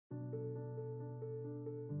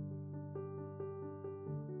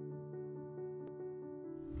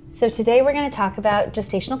So today we're going to talk about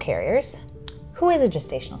gestational carriers. Who is a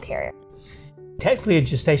gestational carrier? Technically, a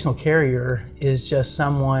gestational carrier is just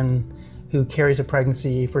someone who carries a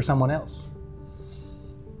pregnancy for someone else.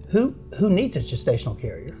 Who needs a gestational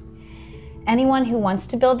carrier? Anyone who wants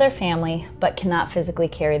to build their family but cannot physically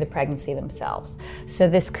carry the pregnancy themselves. So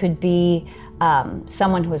this could be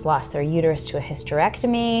someone who has lost their uterus to a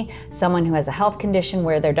hysterectomy, someone who has a health condition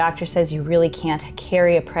where their doctor says you really can't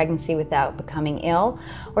carry a pregnancy without becoming ill,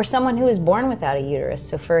 or someone who is born without a uterus.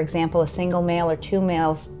 So for example, a single male or two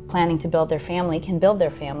males planning to build their family can build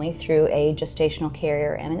their family through a gestational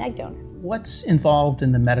carrier and an egg donor. What's involved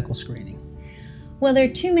in the medical screening? Well, there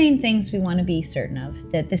are two main things we want to be certain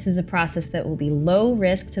of: that this is a process that will be low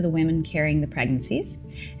risk to the women carrying the pregnancies,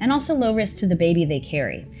 and also low risk to the baby they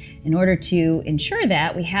carry. In order to ensure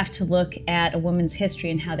that, we have to look at a woman's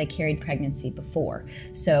history and how they carried pregnancy before.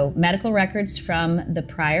 So medical records from the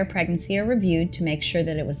prior pregnancy are reviewed to make sure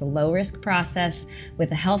that it was a low risk process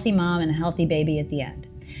with a healthy mom and a healthy baby at the end.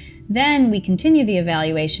 Then we continue the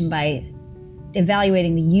evaluation by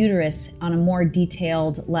evaluating the uterus on a more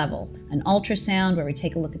detailed level. An ultrasound where we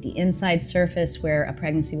take a look at the inside surface where a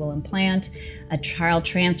pregnancy will implant, a child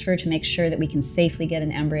transfer to make sure that we can safely get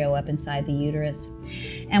an embryo up inside the uterus.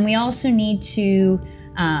 And we also need to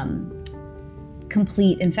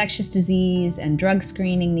complete infectious disease and drug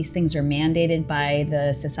screening. These things are mandated by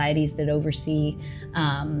the societies that oversee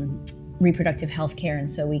reproductive health care, and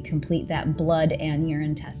so we complete that blood and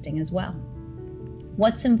urine testing as well.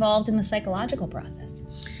 What's involved in the psychological process?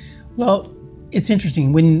 Well, it's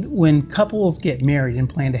interesting. When couples get married and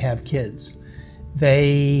plan to have kids,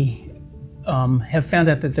 they have found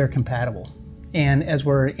out that they're compatible. And as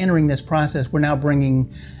we're entering this process, we're now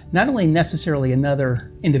bringing not only necessarily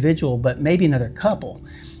another individual, but maybe another couple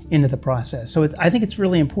into the process. So I think it's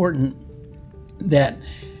really important that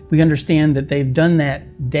we understand that they've done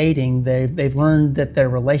that dating. They've learned that their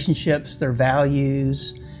relationships, their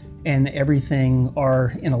values, and everything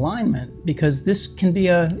are in alignment, because this can be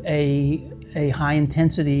a high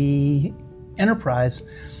intensity enterprise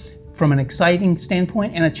from an exciting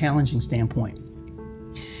standpoint and a challenging standpoint.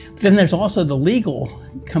 Then there's also the legal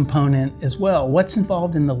component as well. What's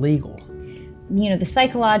involved in the legal? You know, the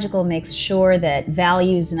psychological makes sure that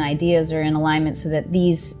values and ideas are in alignment so that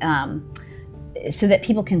these so that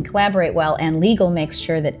people can collaborate well, and legal makes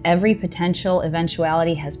sure that every potential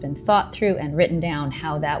eventuality has been thought through and written down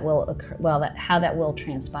how that will occur, how that will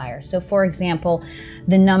transpire. So for example,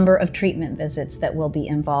 the number of treatment visits that will be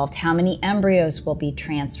involved, how many embryos will be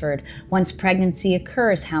transferred, once pregnancy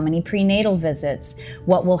occurs, how many prenatal visits,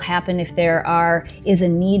 what will happen if there is a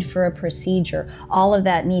need for a procedure. All of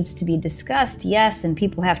that needs to be discussed, yes, and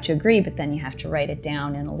people have to agree, but then you have to write it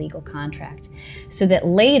down in a legal contract. So that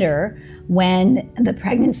later, when the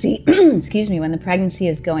pregnancy, when the pregnancy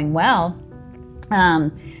is going well,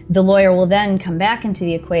 the lawyer will then come back into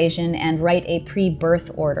the equation and write a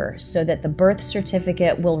pre-birth order so that the birth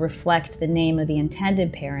certificate will reflect the name of the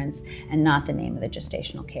intended parents and not the name of the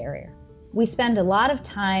gestational carrier. We spend a lot of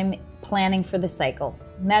time planning for the cycle: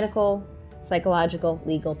 medical, psychological,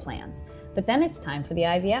 legal plans. But then it's time for the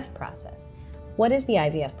IVF process. What is the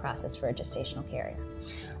IVF process for a gestational carrier?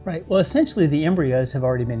 Right. Well, essentially the embryos have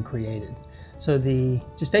already been created. So the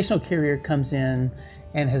gestational carrier comes in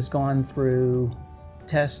and has gone through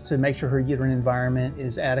tests to make sure her uterine environment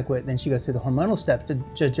is adequate. Then she goes through the hormonal steps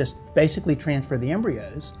to just basically transfer the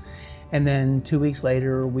embryos. And then 2 weeks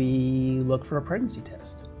later, we look for a pregnancy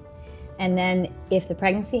test. And then if the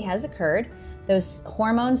pregnancy has occurred, those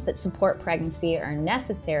hormones that support pregnancy are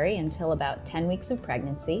necessary until about 10 weeks of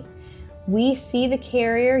pregnancy. We see the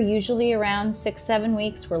carrier usually around 6-7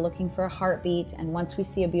 weeks. We're looking for a heartbeat, and once we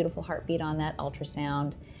see a beautiful heartbeat on that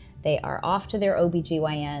ultrasound, they are off to their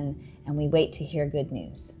OB/GYN, and we wait to hear good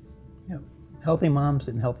news. Yep. Healthy moms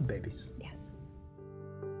and healthy babies.